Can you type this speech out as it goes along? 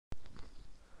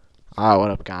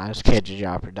What up guys,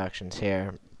 KGR Productions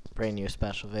here, bringing you a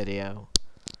special video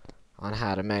on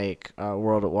how to make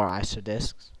World at War ISO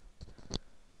discs.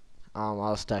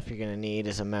 All the stuff you're going to need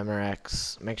is a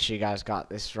Memorex. Make sure you guys got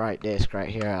this right disc right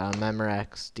here, a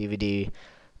Memorex DVD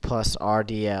plus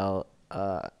RDL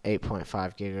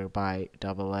 8.5 gigabyte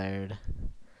double layered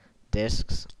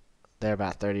discs. They're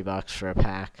about $30 for a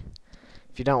pack.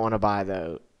 If you don't want to buy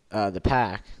the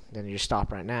pack, then you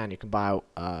stop right now and you can buy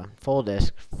a full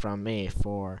disc from me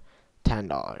for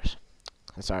 $10.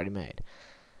 That's already made.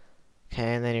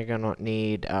 Okay, and then you're gonna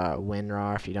need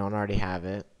WinRAR if you don't already have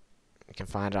it. You can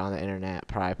find it on the internet.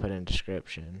 Probably put in the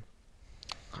description.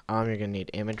 You're gonna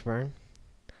need ImageBurn,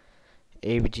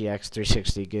 ABGX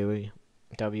 360 GUI,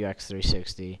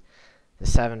 WX360. The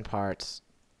 7 parts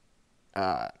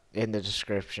in the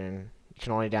description. You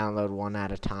can only download one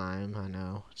at a time. I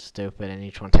know, it's stupid, and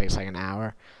each one takes like an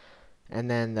hour. And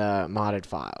then the modded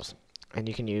files. And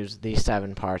you can use these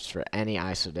 7 parts for any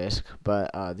ISO disc,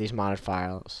 but these modded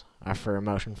files are for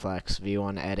Motion Flex,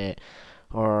 V1 Edit,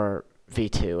 or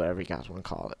V2, whatever you guys want to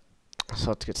call it.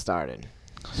 So let's get started.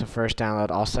 So first,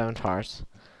 download all 7 parts,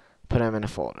 put them in a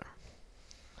folder.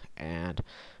 And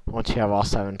once you have all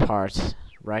 7 parts,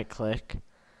 right click,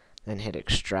 then hit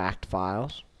Extract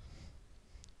Files.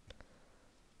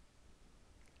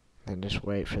 Then just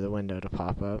wait for the window to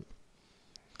pop up.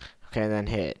 Okay, then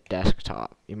hit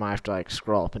Desktop. You might have to like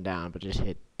scroll up and down, but just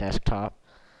hit Desktop.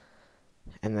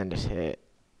 And then just hit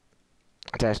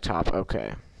Desktop,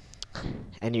 okay.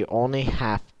 And you only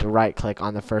have to right click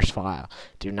on the first file.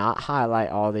 Do not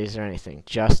highlight all these or anything.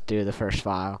 Just do the first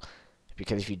file.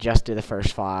 Because if you just do the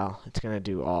first file, it's going to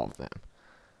do all of them.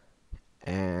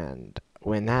 And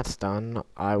when that's done,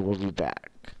 I will be back.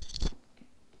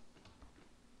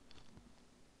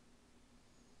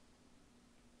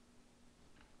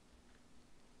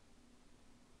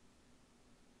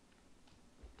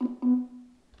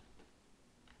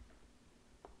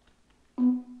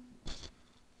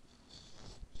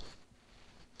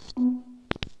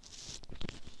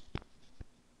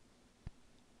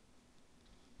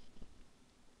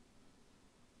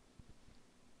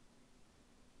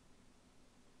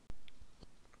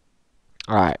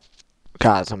 Alright,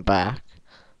 guys, I'm back.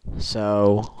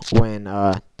 So when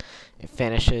it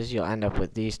finishes, you'll end up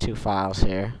with these 2 files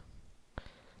here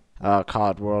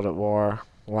called World at War.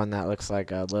 One that looks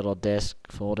like a little disk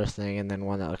folder thing, and then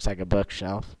one that looks like a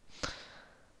bookshelf.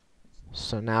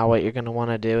 So now what you're going to want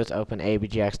to do is open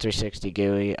ABGX 360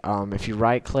 GUI. If you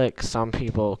right click, some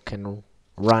people can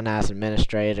run as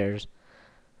administrators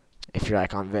if you're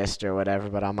like on Vista or whatever,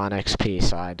 but I'm on XP,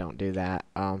 so I don't do that.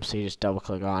 So you just double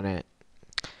click on it.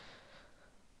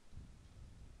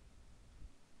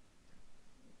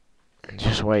 And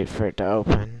just wait for it to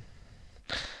open.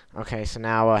 Okay, so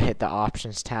now hit the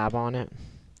Options tab on it.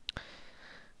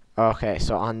 Okay,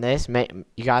 so on this,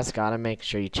 you guys gotta make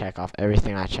sure you check off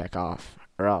everything I check off,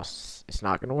 or else it's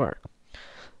not gonna work.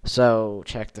 So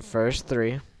check the first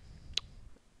 3,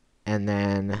 and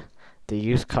then the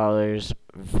use colors,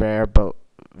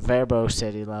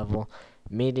 verbosity level,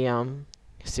 medium,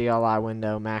 CLI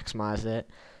window, maximize it,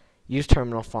 use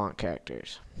terminal font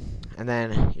characters. And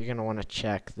then you're gonna want to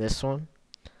check this one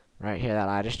right here that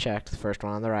I just checked, the first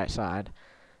one on the right side.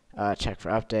 Check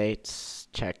for updates,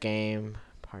 check game,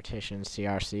 partition,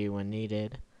 CRC when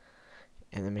needed,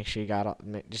 and then make sure you got all,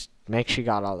 make sure you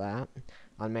got all that.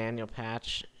 On manual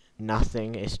patch,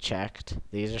 nothing is checked.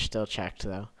 These are still checked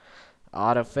though.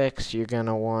 Auto fix, you're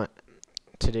gonna want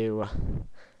to do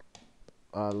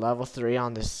level 3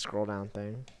 on this scroll down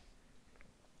thing.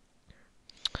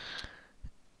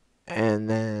 And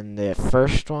then the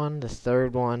first one, the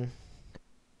third one,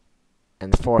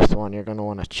 and the fourth one you're going to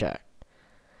want to check.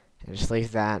 And just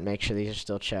leave that and make sure these are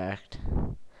still checked.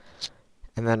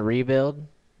 And then rebuild,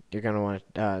 you're going to want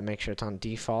to make sure it's on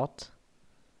default.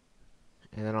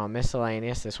 And then on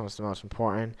miscellaneous, this one's the most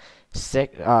important.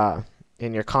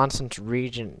 In your constant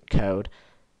region code,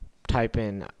 type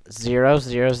in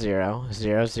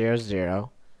 0000000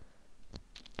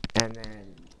 and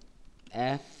then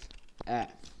FF.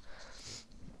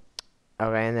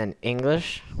 Okay, and then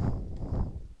English.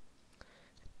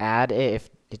 Add it if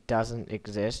it doesn't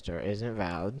exist or isn't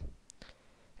valid.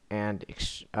 And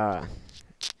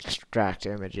extract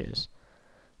images.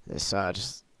 This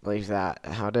just leave that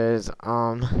how it is.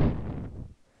 And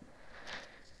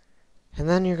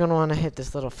then you're gonna want to hit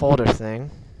this little folder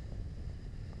thing.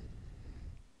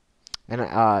 And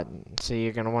so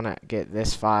you're gonna want to get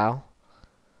this file.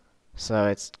 So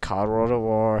it's called World at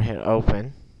War. Hit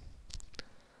open.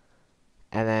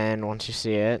 And then once you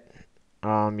see it,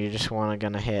 you just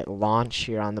gonna hit launch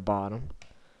here on the bottom.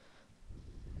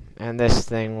 and this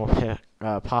thing will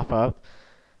pop up.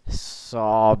 So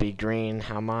I'll be green.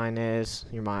 How mine is.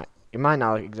 It might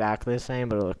not look exactly the same,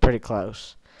 but it'll look pretty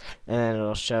close. And then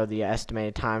it'll show the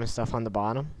estimated time and stuff on the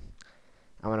bottom.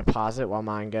 I'm gonna pause it while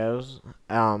mine goes.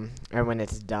 And when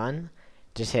it's done,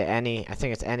 just hit any. I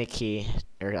think it's any key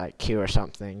or like Q or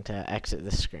something to exit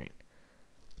the screen.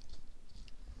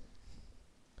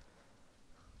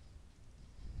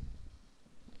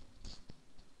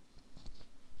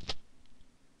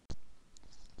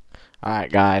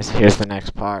 Alright guys, here's the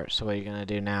next part. So what you're going to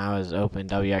do now is open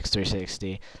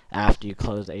WX360 after you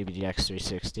close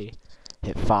ABGX360.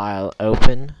 Hit File,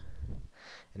 Open.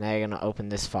 And now you're going to open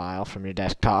this file from your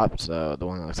desktop, so the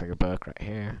one that looks like a book right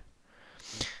here.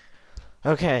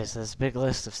 Okay, so this big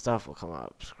list of stuff will come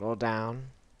up. Scroll down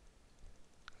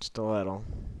just a little.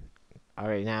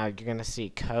 Alright, now you're going to see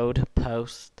code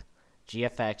post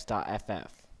gfx.ff.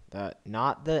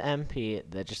 Not the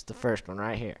MP, just the first one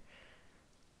right here.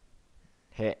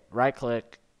 Hit right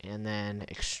click and then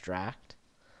extract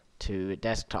to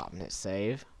desktop and hit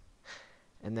save.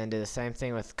 And then do the same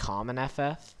thing with common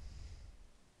FF.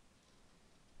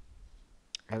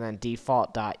 And then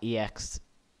default.xex.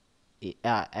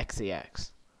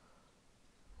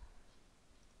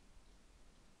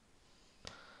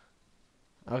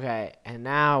 Okay, and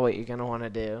now what you're going to want to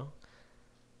do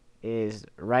is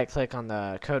right click on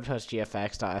the code post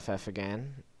gfx.ff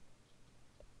again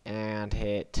and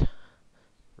hit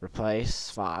replace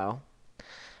file.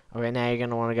 Okay, now you're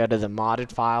going to want to go to the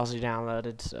modded files you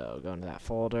downloaded, so go into that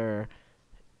folder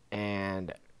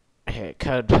and hit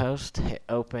code post, hit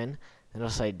open, it'll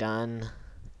say done.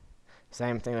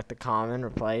 Same thing with the common,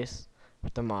 replace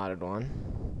with the modded one.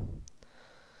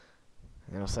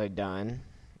 And it'll say done.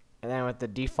 And then with the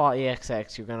default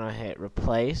EXX, you're going to hit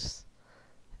replace,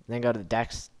 then go to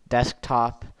the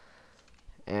desktop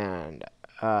and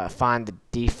find the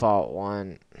default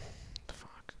one.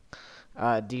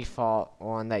 Default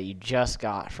one that you just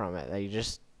got from it, that you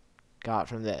just got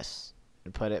from this,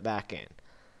 and put it back in.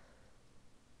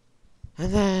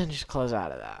 And then just close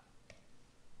out of that.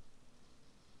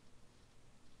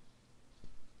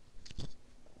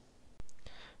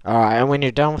 Alright, and when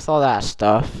you're done with all that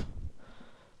stuff,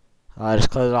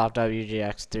 just close off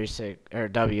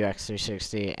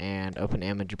WX360 and open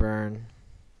image burn.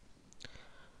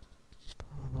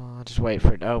 Just wait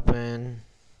for it to open.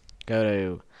 Go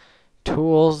to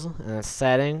Tools and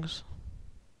Settings,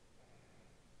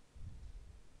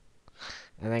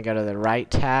 and then go to the right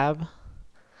tab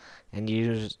and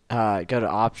go to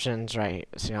Options. Right,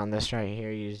 see on this right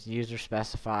here, use user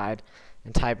specified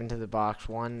and type into the box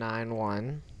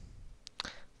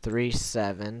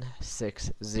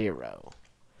 1913760,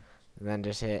 and then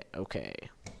just hit OK.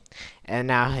 And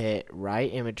now hit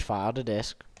write image file to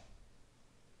disk,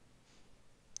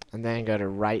 and then go to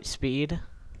write speed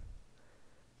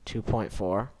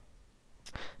 2.4.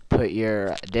 Put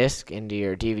your disk into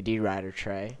your DVD writer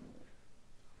tray.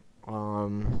 You're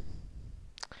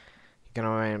gonna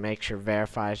want to make sure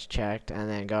verify is checked, and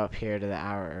then go up here to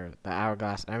the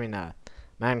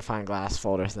magnifying glass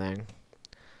folder thing,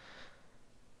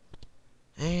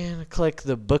 and click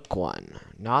the book one,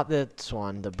 not this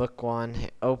one, the book one.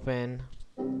 Hit open.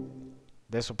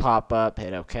 This will pop up.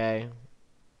 Hit OK.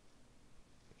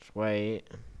 Just wait.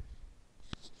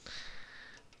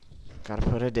 Gotta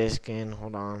put a disk in,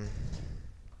 hold on.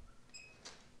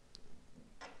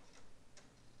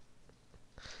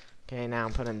 Okay, now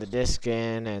I'm putting the disk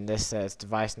in, and this says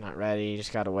device not ready. You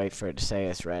just gotta wait for it to say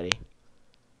it's ready.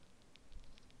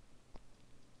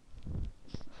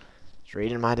 It's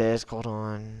reading my disk, hold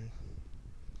on.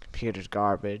 Computer's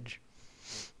garbage.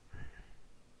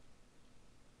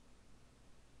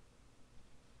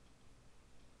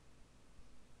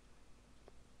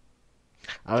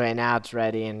 Okay, now it's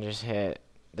ready, and just hit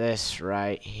this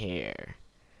right here.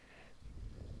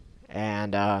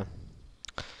 And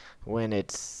when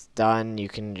it's done, you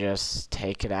can just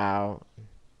take it out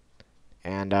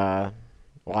and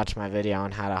watch my video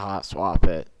on how to hot swap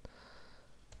it.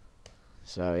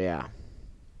 So yeah.